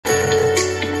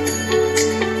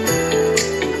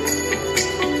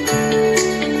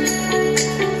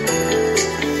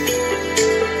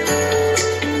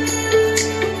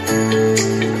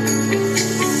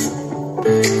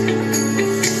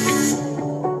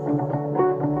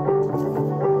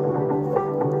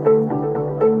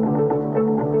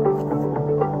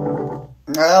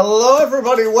Hello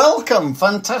everybody, welcome.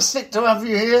 Fantastic to have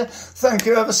you here. Thank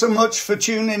you ever so much for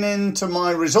tuning in to my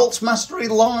Results Mastery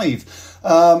Live.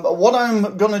 What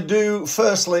I'm going to do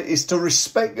firstly is to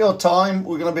respect your time.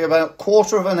 We're going to be about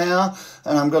quarter of an hour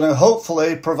and I'm going to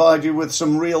hopefully provide you with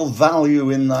some real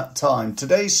value in that time.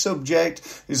 Today's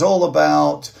subject is all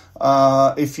about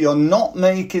if you're not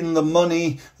making the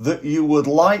money that you would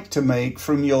like to make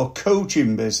from your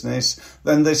coaching business,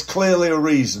 then there's clearly a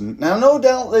reason. Now, no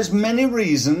doubt there's many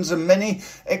reasons and many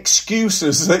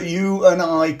excuses that you and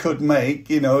I could make.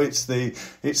 You know, it's the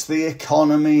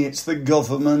economy, it's the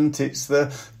government, it's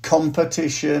the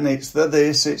competition, it's the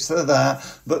this, it's the that.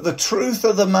 But the truth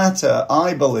of the matter,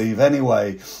 I believe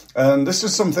anyway, and this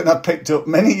is something I picked up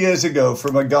many years ago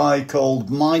from a guy called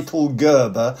Michael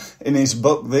Gerber in his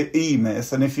book, The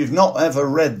E-Myth. And if you've not ever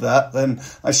read that, then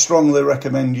I strongly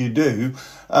recommend you do.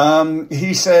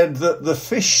 He said that the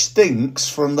fish stinks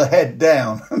from the head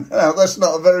down. Now, that's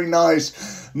not a very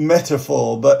nice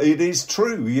metaphor, but it is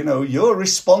true. You know, you're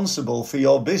responsible for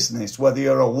your business, whether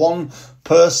you're a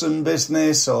one-person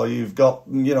business or you've got,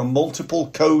 you know,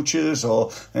 multiple coaches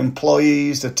or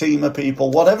employees, a team of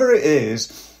people, whatever it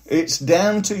is. It's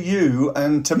down to you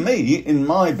and to me in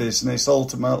my business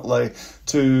ultimately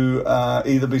to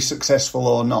either be successful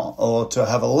or not, or to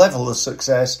have a level of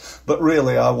success, but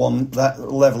really I want that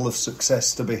level of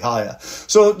success to be higher.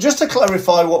 So just to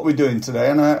clarify what we're doing today,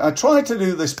 and I try to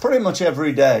do this pretty much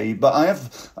every day, but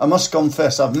I must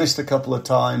confess I've missed a couple of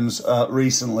times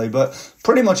recently, but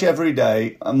pretty much every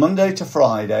day, Monday to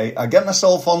Friday, I get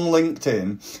myself on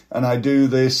LinkedIn and I do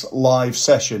this live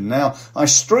session. Now, I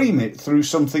stream it through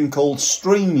something called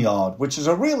StreamYard, which is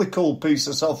a really cool piece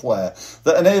of software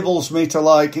that enables me to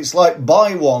it's like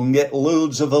buy one, get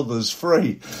loads of others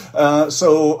free.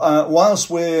 So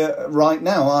whilst right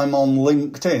now I'm on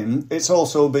LinkedIn, it's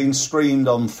also been streamed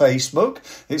on Facebook.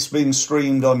 It's been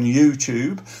streamed on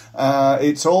YouTube.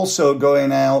 It's also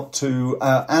going out to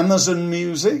Amazon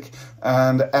Music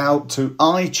and out to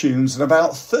iTunes and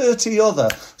about 30 other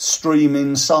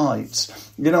streaming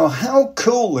sites. You know, how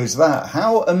cool is that?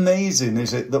 How amazing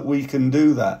is it that we can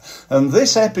do that? And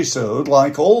this episode,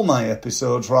 like all my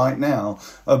episodes right now,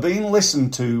 are being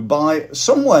listened to by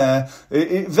somewhere,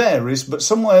 it varies, but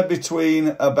somewhere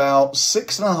between about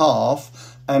 6,500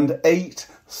 and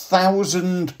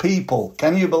 8,000 people.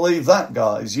 Can you believe that,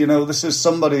 guys? You know, this is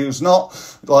somebody who's not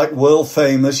like world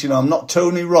famous. You know, I'm not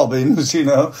Tony Robbins, you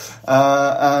know,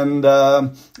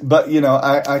 but, you know,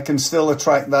 I can still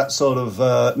attract that sort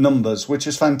of numbers, which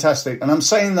is fantastic. And I'm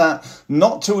saying that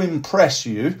not to impress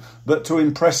you, but to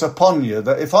impress upon you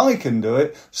that if I can do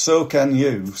it, so can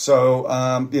you. So,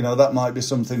 you know, that might be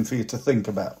something for you to think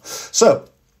about. So,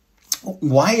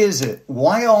 why is it?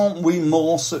 Why aren't we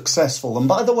more successful? And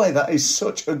by the way, that is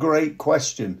such a great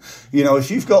question. You know,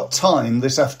 if you've got time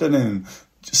this afternoon,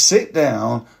 sit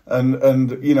down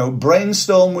and you know,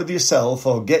 brainstorm with yourself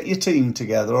or get your team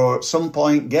together, or at some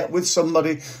point get with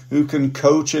somebody who can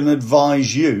coach and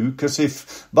advise you.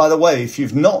 Because by the way, if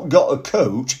you've not got a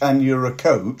coach and you're a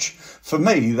coach, for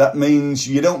me, that means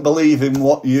you don't believe in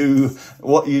what you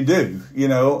do. You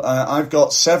know, I've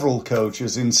got several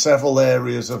coaches in several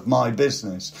areas of my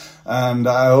business, and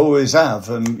I always have.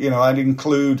 And, you know, I'd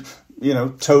include, you know,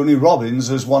 Tony Robbins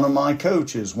as one of my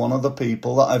coaches, one of the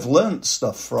people that I've learnt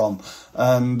stuff from.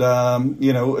 And,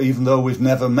 you know, even though we've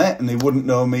never met and he wouldn't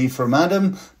know me from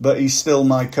Adam, but he's still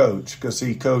my coach because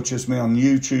he coaches me on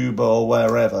YouTube or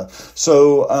wherever.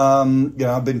 So, you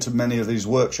know, I've been to many of these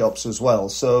workshops as well.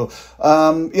 So,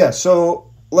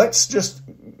 so let's just,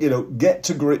 you know, get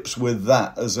to grips with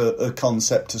that as a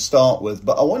concept to start with.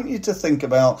 But I want you to think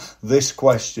about this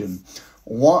question.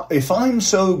 What if I'm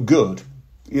so good?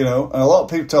 You know, and a lot of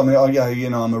people tell me, oh, yeah, you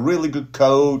know, I'm a really good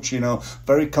coach, you know,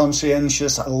 very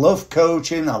conscientious. I love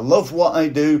coaching. I love what I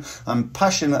do. I'm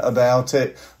passionate about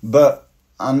it, but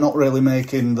I'm not really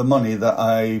making the money that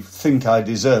I think I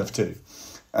deserve to.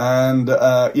 And,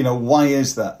 you know, why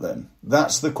is that then?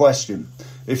 That's the question.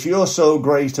 If you're so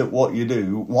great at what you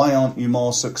do, why aren't you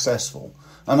more successful?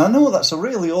 And I know that's a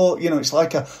really, you know, it's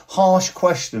like a harsh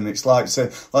question. It's like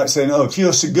saying, oh, if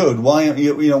you're so good, why aren't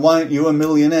you a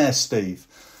millionaire, Steve?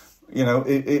 You know,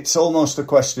 it's almost a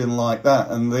question like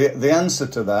that. And the answer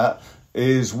to that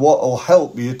is what will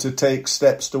help you to take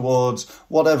steps towards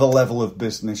whatever level of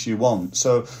business you want.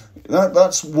 So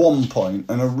that's one point,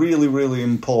 and a really, really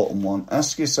important one.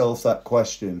 Ask yourself that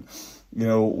question. You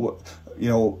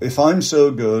know, if I'm so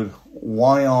good,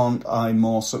 why aren't I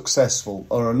more successful?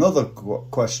 Or another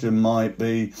question might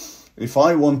be, if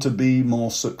I want to be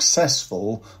more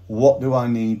successful, what do I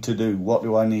need to do? What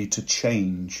do I need to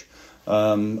change?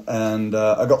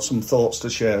 I got some thoughts to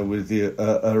share with you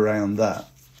around that.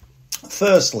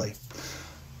 Firstly,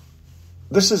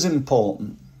 this is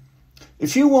important.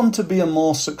 If you want to be a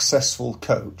more successful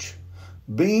coach,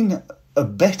 being a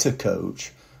better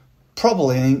coach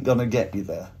probably ain't going to get you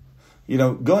there. You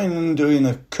know, going and doing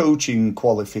a coaching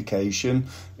qualification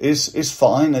is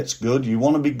fine, it's good. You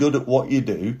want to be good at what you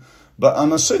do. But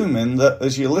I'm assuming that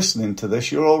as you're listening to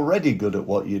this, you're already good at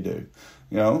what you do.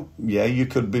 You know, yeah, you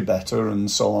could be better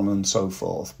and so on and so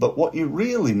forth. But what you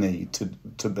really need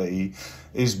to be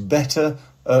is better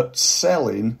at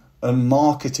selling and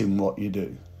marketing what you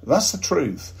do. That's the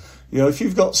truth. You know, if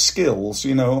you've got skills,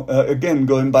 you know, again,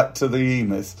 going back to the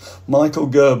E-Myth, Michael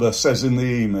Gerber says in the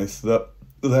E-Myth that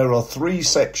there are 3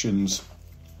 sections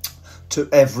to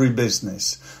every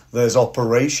business. There's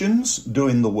operations,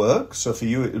 doing the work. So for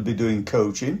you, it would be doing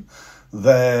coaching.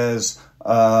 There's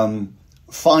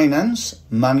finance,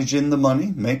 managing the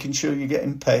money, making sure you're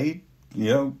getting paid, you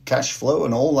know, cash flow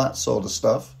and all that sort of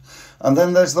stuff. And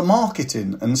then there's the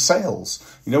marketing and sales.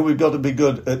 You know, we've got to be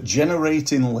good at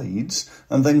generating leads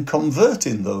and then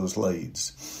converting those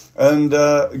leads. And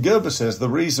Gerber says the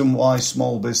reason why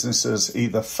small businesses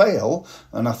either fail,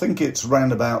 and I think it's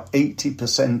around about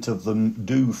 80% of them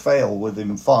do fail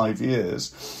within 5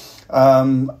 years,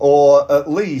 or at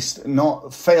least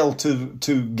not fail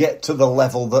to get to the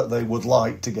level that they would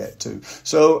like to get to.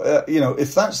 So, you know,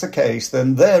 if that's the case,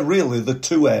 then they're really the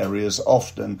 2 areas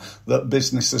often that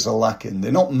businesses are lacking.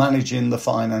 They're not managing the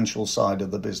financial side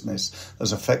of the business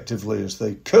as effectively as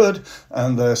they could,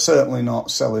 and they're certainly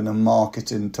not selling and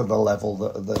marketing to the level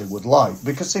that they would like.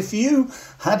 Because if you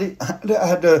had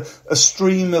a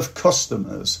stream of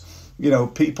customers, you know,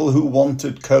 people who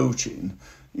wanted coaching,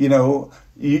 you know,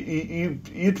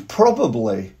 you'd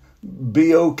probably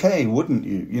be okay, wouldn't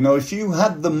you? You know, if you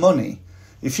had the money,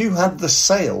 if you had the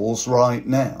sales right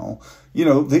now, you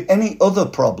know, any other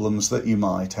problems that you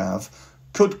might have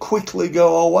could quickly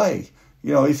go away.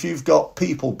 You know, if you've got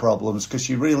people problems because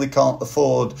you really can't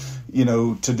afford, you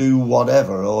know, to do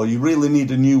whatever, or you really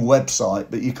need a new website,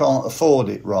 but you can't afford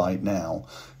it right now,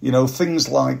 you know, things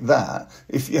like that.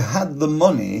 If you had the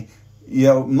money, you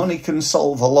know, money can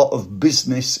solve a lot of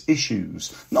business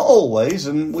issues. Not always,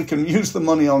 and we can use the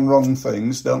money on wrong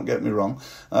things, don't get me wrong.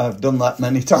 I've done that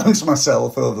many times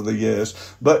myself over the years.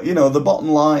 But, you know, the bottom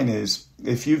line is,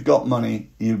 if you've got money,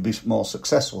 you'd be more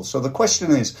successful. So the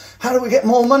question is, how do we get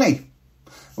more money?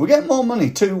 We get more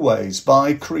money 2 ways: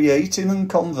 by creating and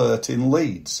converting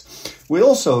leads. We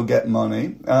also get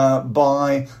money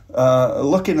by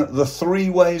looking at the 3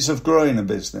 ways of growing a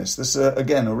business. This is,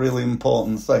 again, a really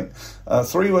important thing.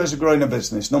 3 ways of growing a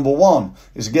business. Number 1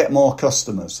 is to get more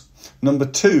customers. Number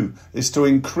 2 is to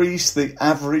increase the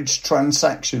average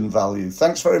transaction value.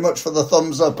 Thanks very much for the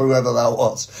thumbs up, whoever that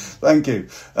was. Thank you.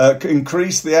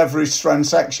 Increase the average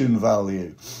transaction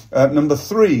value. Number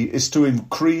 3 is to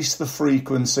increase the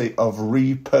frequency of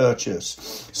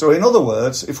repurchase. So in other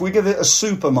words, if we give it a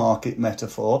supermarket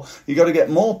metaphor, you've got to get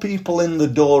more people in the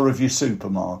door of your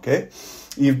supermarket.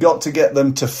 You've got to get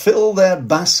them to fill their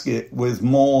basket with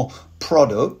more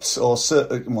products, or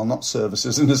well, not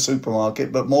services in the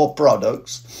supermarket, but more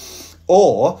products,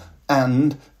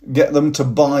 and get them to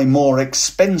buy more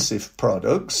expensive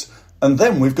products. And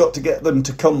then we've got to get them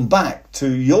to come back to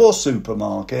your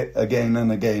supermarket again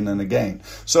and again and again.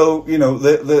 So, you know,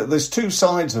 there's 2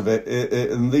 sides of it.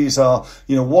 And these are,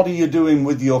 you know, what are you doing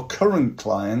with your current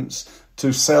clients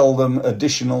to sell them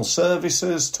additional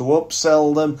services, to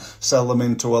upsell them, sell them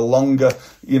into a longer,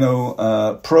 you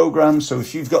know, program. So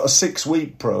if you've got a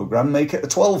 6-week program, make it a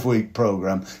 12-week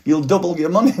program. You'll double your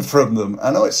money from them. I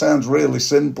know it sounds really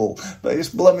simple, but it's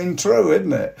blooming true,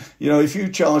 isn't it? You know, if you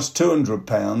charge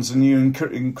 £200 and you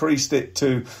increased it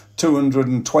to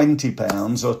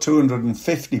 £220 or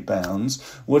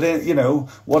 £250, you know,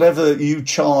 whatever you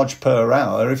charge per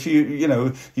hour, if you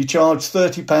charge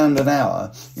 £30 an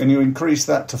hour and you increase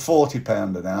that to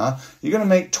 £40 an hour, you're going to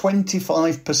make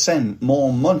 25%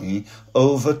 more money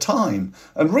over time.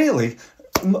 And really,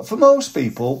 for most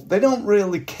people, they don't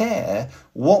really care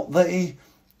what they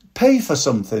pay for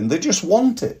something. They just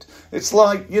want it. It's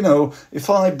like, you know, if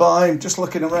I buy, I'm just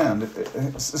looking around,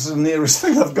 this is the nearest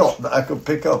thing I've got that I could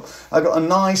pick up. I got a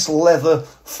nice leather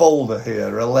folder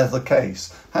here, a leather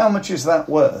case. How much is that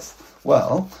worth?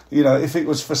 Well, you know, if it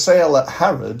was for sale at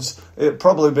Harrods, it'd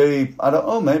probably be, I don't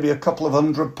know, maybe a couple of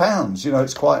 £100. You know,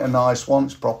 it's quite a nice one.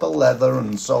 It's proper leather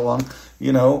and so on,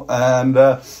 you know. And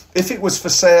if it was for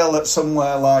sale at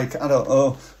somewhere like, I don't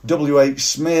know, W.H.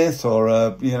 Smith or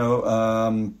a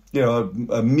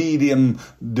medium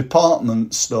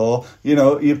department store, you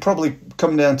know, you'd probably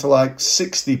come down to like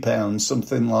 £60,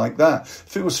 something like that.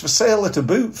 If it was for sale at a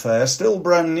boot fair, still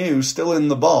brand new, still in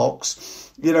the box,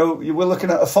 you were looking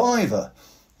at a fiver.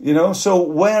 So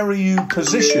where are you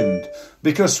positioned?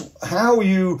 Because how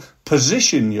you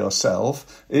position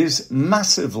yourself is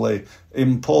massively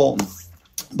important.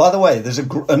 By the way, there's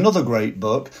another great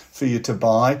book for you to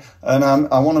buy, and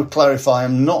I want to clarify,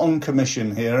 I'm not on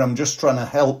commission here, I'm just trying to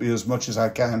help you as much as I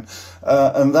can,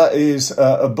 and that is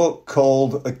a book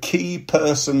called A Key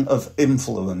Person of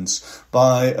Influence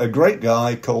by a great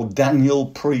guy called Daniel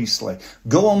Priestley.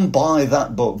 Go and buy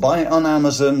that book, buy it on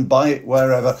Amazon, buy it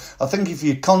wherever. I think if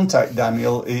you contact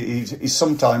Daniel, he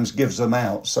sometimes gives them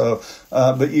out, so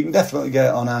but you can definitely get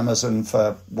it on Amazon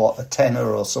for, a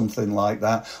tenner or something like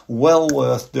that. Well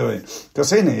worth doing,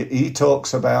 because in it he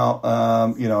talks about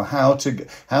how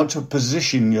to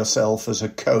position yourself as a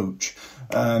coach,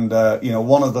 and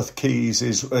one of the keys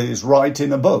is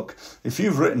writing a book. If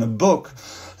you've written a book,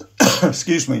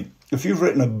 excuse me, if you've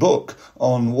written a book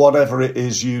on whatever it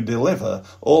is you deliver,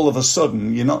 all of a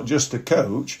sudden you're not just a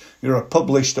coach, you're a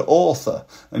published author,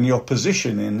 and your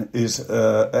positioning is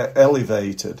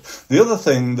elevated. The other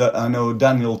thing that I know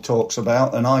Daniel talks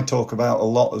about, and I talk about a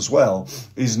lot as well,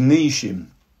 is niching.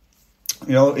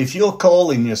 If you're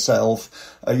calling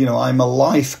yourself, I'm a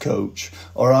life coach,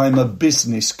 or I'm a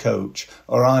business coach,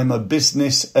 or I'm a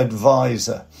business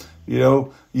advisor,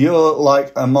 you're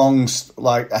like amongst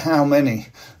how many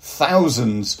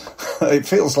thousands? It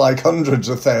feels like hundreds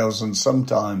of thousands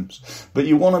sometimes, but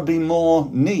you want to be more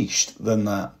niched than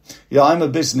that. I'm a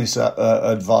business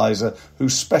advisor who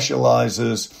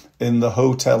specializes in the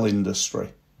hotel industry.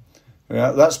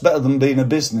 Yeah, that's better than being a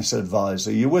business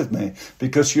advisor. You with me?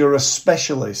 Because you're a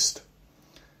specialist.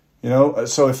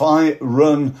 So if I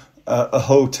run a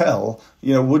hotel,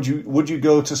 would you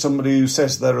go to somebody who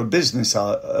says they're a business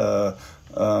advisor,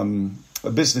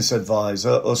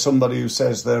 or somebody who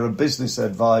says they're a business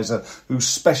advisor who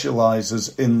specializes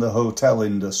in the hotel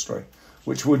industry?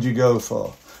 Which would you go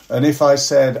for? And if I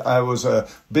said I was a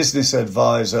business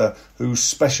advisor who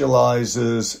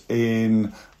specializes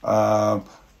in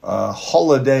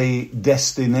holiday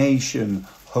destination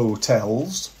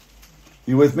hotels,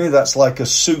 you with me? That's like a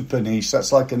super niche.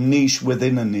 That's like a niche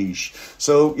within a niche.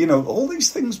 So, all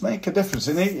these things make a difference.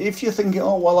 And if you're thinking,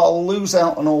 I'll lose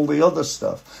out on all the other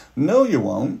stuff. No, you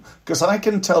won't. Because I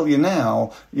can tell you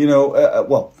now,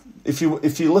 if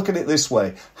you look at it this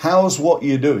way, how's what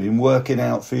you're doing working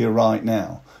out for you right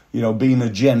now? Being a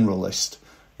generalist.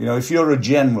 If you're a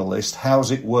generalist, how's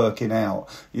it working out?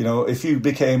 If you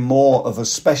became more of a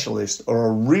specialist or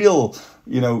a real,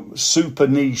 super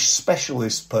niche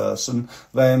specialist person,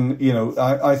 then,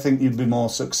 I think you'd be more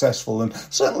successful, and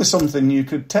certainly something you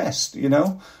could test,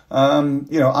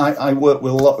 I work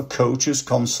with a lot of coaches,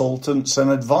 consultants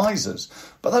and advisors,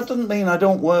 but that doesn't mean I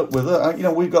don't work with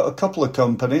it. We've got a couple of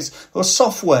companies who are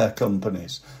software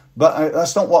companies, but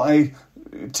that's not what I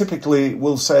typically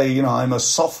will say. I'm a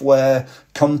software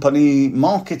company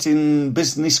marketing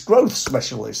business growth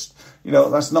specialist.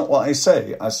 That's not what I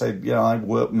say. I say, I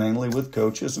work mainly with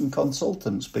coaches and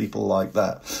consultants, people like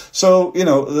that. So,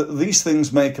 these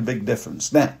things make a big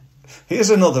difference. Now, here's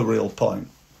another real point.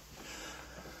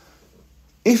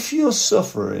 If you're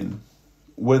suffering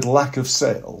with lack of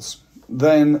sales,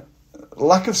 then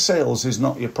lack of sales is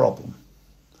not your problem.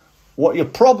 What your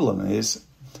problem is,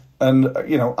 and,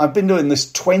 I've been doing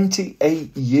this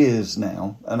 28 years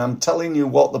now, and I'm telling you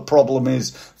what the problem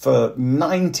is for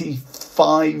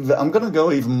 95, I'm going to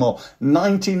go even more,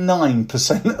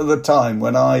 99% of the time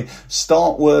when I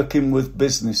start working with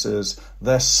businesses,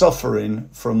 they're suffering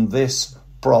from this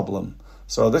problem.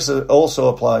 So this also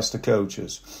applies to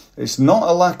coaches. It's not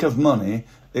a lack of money,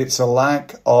 it's a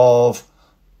lack of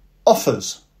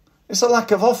offers. It's a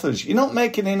lack of offers. You're not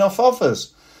making enough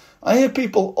offers. I hear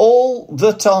people all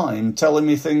the time telling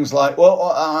me things like,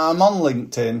 I'm on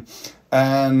LinkedIn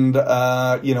and,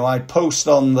 I post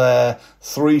on there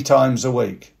 3 times a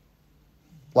week.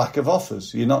 Lack of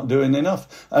offers. You're not doing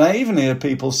enough. And I even hear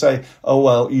people say,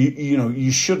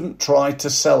 you shouldn't try to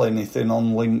sell anything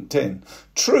on LinkedIn.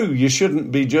 True, you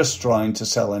shouldn't be just trying to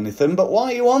sell anything, but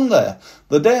why are you on there?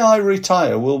 The day I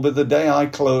retire will be the day I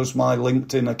close my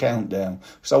LinkedIn account down,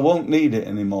 because I won't need it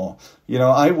anymore.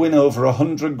 I win over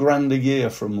 $100,000 a year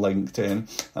from LinkedIn,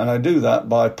 and I do that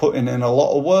by putting in a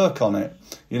lot of work on it.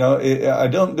 I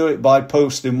don't do it by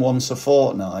posting once a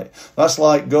fortnight. That's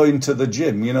like going to the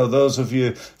gym. Those of you,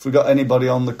 if we've got anybody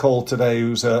on the call today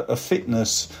who's a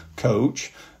fitness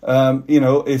coach.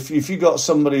 If you got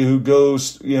somebody who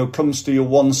comes to you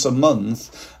once a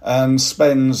month and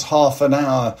spends half an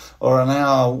hour or an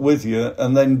hour with you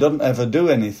and then doesn't ever do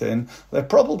anything, they're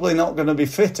probably not going to be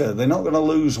fitter. They're not going to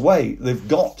lose weight. They've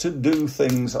got to do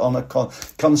things on a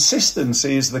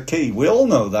consistency is the key. We all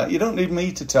know that. You don't need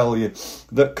me to tell you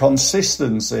that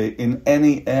consistency in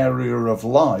any area of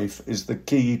life is the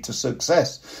key to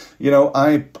success.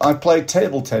 I played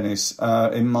table tennis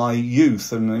in my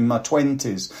youth and in my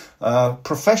 20s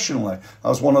professionally. I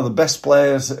was one of the best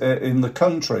players in the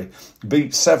country,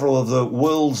 beat several of the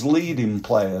world's leading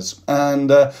players.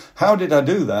 And how did I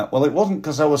do that? Well, it wasn't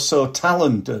because I was so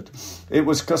talented. It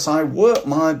was because I worked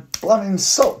my blooming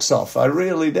socks off. I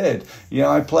really did.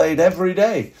 I played every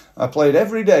day. I played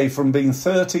every day from being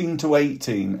 13 to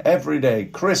 18, every day,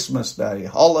 Christmas Day,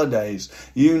 holidays,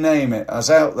 you name it. I was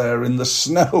out there in the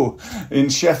snow in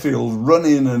Sheffield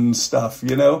running and stuff,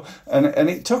 and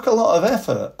it took a lot of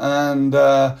effort. And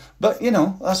but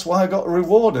that's why I got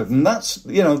rewarded, and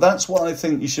that's what I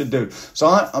think you should do.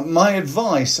 So my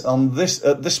advice on this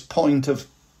at this point of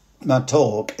my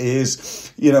talk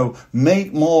is,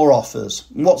 make more offers.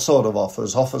 What sort of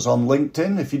offers? Offers on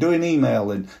LinkedIn. If you're doing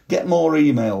emailing, get more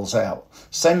emails out.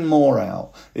 Send more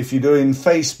out. If you're doing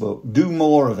Facebook, do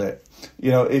more of it.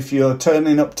 If you're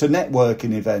turning up to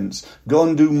networking events, go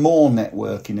and do more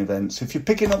networking events. If you're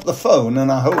picking up the phone,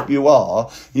 and I hope you are,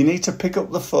 you need to pick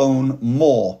up the phone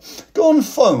more. Go and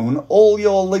phone all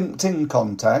your LinkedIn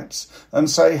contacts and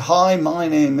say, hi, my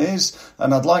name is,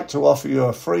 and I'd like to offer you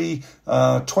a free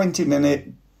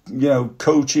 20-minute,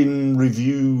 coaching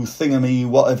review thingamy,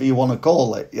 whatever you want to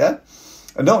call it, yeah?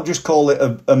 And don't just call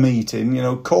it a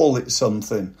meeting, call it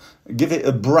something. Give it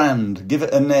a brand, give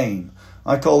it a name.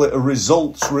 I call it a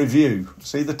results review.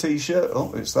 See the T-shirt?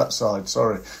 Oh, it's that side,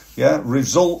 sorry. Yeah,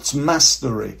 results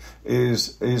mastery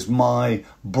is my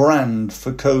brand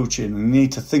for coaching. You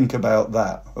need to think about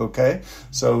that, okay?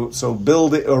 So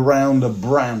build it around a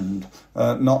brand,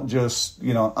 not just,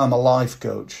 I'm a life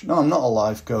coach. No, I'm not a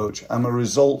life coach. I'm a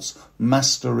results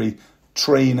mastery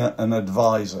trainer and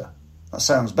advisor. That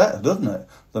sounds better, doesn't it,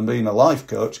 than being a life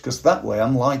coach, because that way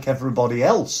I'm like everybody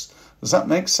else. Does that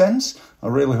make sense?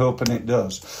 I'm really hoping it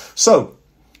does. So,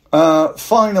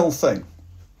 final thing.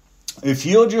 If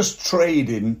you're just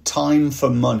trading time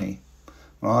for money,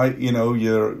 right,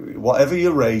 whatever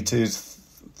your rate is,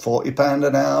 £40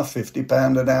 an hour,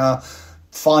 £50 an hour,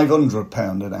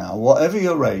 £500 an hour, whatever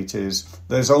your rate is,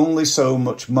 there's only so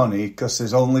much money because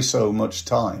there's only so much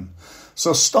time.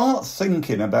 So start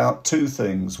thinking about two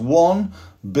things. One,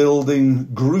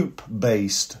 building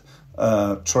group-based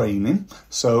training.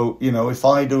 So, if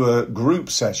I do a group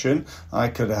session, I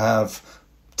could have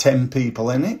 10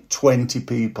 people in it, 20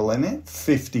 people in it,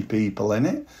 50 people in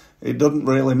it. It doesn't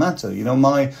really matter.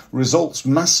 My results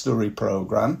mastery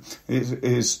program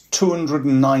is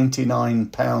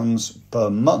 £299 per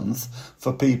month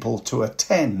for people to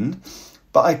attend,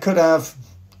 but I could have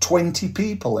 20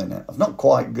 people in it. I've not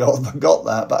quite got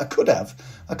that, but I could have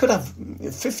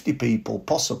 50 people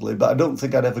possibly, but I don't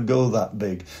think I'd ever go that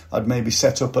big. I'd maybe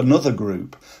set up another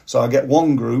group. So I get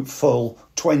one group full,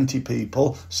 20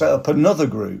 people, set up another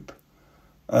group.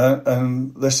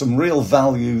 And there's some real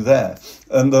value there.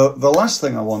 And the last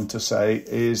thing I want to say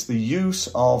is the use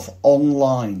of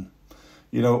online.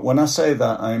 When I say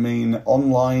that, I mean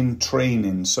online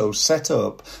training. So set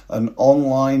up an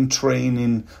online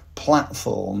training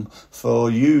platform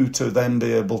for you to then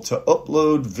be able to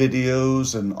upload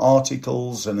videos and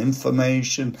articles and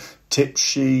information, tip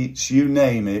sheets, you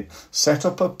name it. Set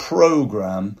up a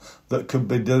program that could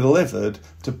be delivered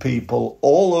to people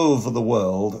all over the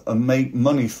world and make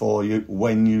money for you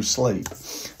when you sleep.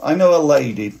 I know a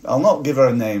lady, I'll not give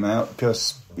her name out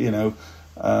because,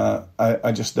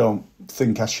 I just don't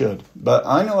think I should. But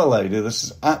I know a lady, this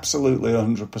is absolutely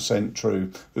 100%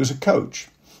 true, who's a coach.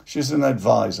 She's an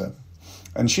advisor,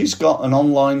 and she's got an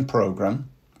online program,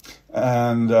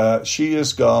 and she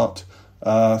has got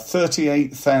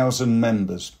 38,000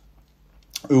 members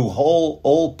who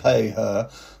all pay her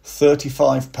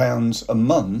 £35 a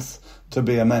month to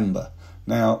be a member.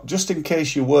 Now, just in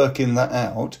case you're working that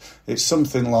out, it's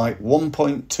something like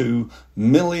 £1.2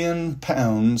 million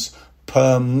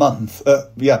per month.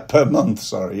 Per month,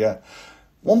 sorry, yeah.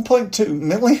 £1.2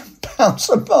 million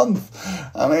a month.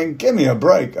 I mean, give me a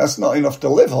break. That's not enough to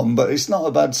live on, but it's not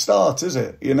a bad start, is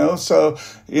it? So,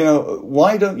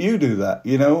 why don't you do that?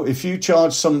 If you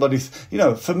charge somebody,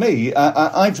 for me,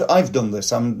 I've done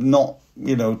this. I'm not,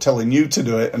 telling you to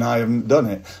do it, and I haven't done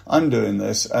it. I'm doing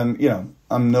this, and,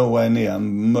 I'm nowhere near.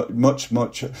 I'm much.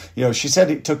 She said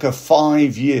it took her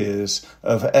 5 years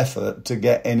of effort to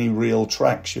get any real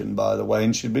traction, by the way,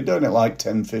 and she'd been doing it like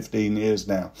 10, 15 years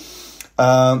now.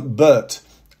 But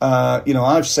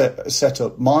I've set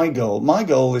up my goal. My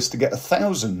goal is to get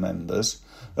 1,000 members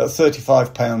at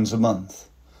 £35 a month.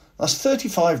 That's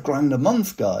 35 grand a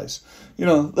month, guys. There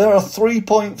are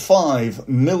 3.5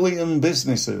 million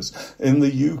businesses in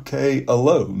the UK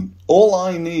alone. All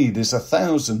I need is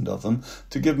 1,000 of them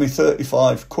to give me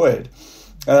 35 quid.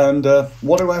 And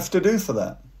what do I have to do for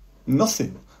that?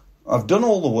 Nothing. I've done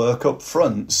all the work up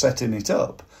front, setting it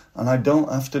up. And I don't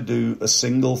have to do a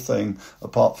single thing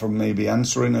apart from maybe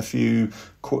answering a few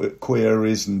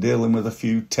queries and dealing with a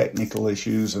few technical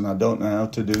issues, and I don't know how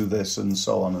to do this and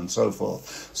so on and so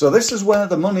forth. So this is where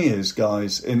the money is,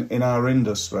 guys, in our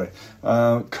industry.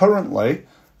 Currently,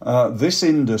 this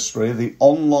industry, the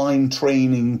online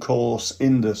training course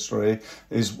industry,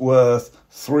 is worth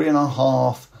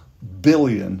 $3.5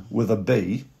 billion with a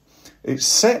B. It's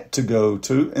set to go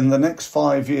to, in the next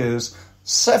 5 years,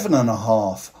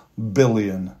 $7.5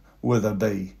 billion with a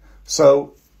B.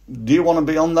 So do you want to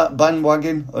be on that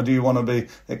bandwagon, or do you want to be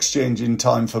exchanging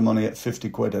time for money at 50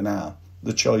 quid an hour?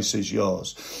 The choice is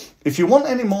yours. If you want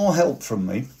any more help from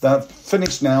me, I've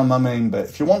finished now my main bit.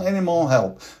 If you want any more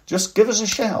help, just give us a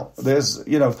shout. There's,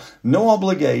 no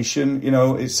obligation.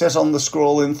 It says on the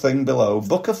scrolling thing below,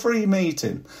 book a free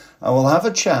meeting. I will have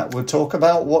a chat. We'll talk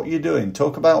about what you're doing,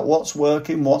 talk about what's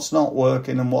working, what's not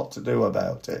working, and what to do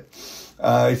about it.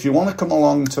 If you want to come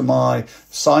along to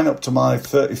sign up to my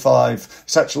 35,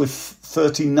 it's actually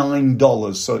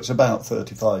 $39, so it's about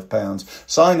 £35.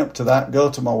 Sign up to that,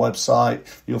 go to my website,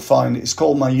 you'll find it's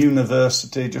called my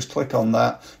university, just click on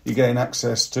that, you gain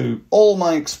access to all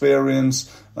my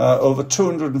experience, over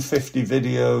 250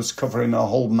 videos covering a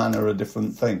whole manner of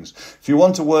different things. If you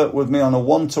want to work with me on a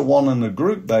one-to-one and a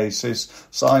group basis,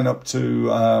 sign up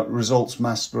to Results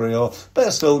Mastery, or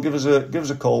better still, give us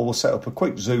a call. We'll set up a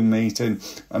quick Zoom meeting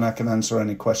and I can answer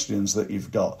any questions that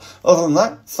you've got. Other than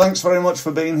that, thanks very much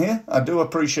for being here. I do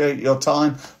appreciate your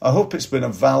time. I hope it's been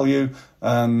of value.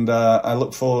 And I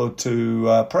look forward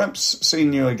to perhaps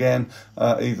seeing you again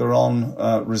either on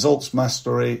Results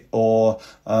Mastery or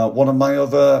one of my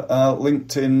other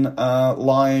LinkedIn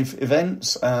live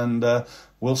events. And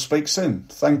we'll speak soon.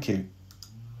 Thank you.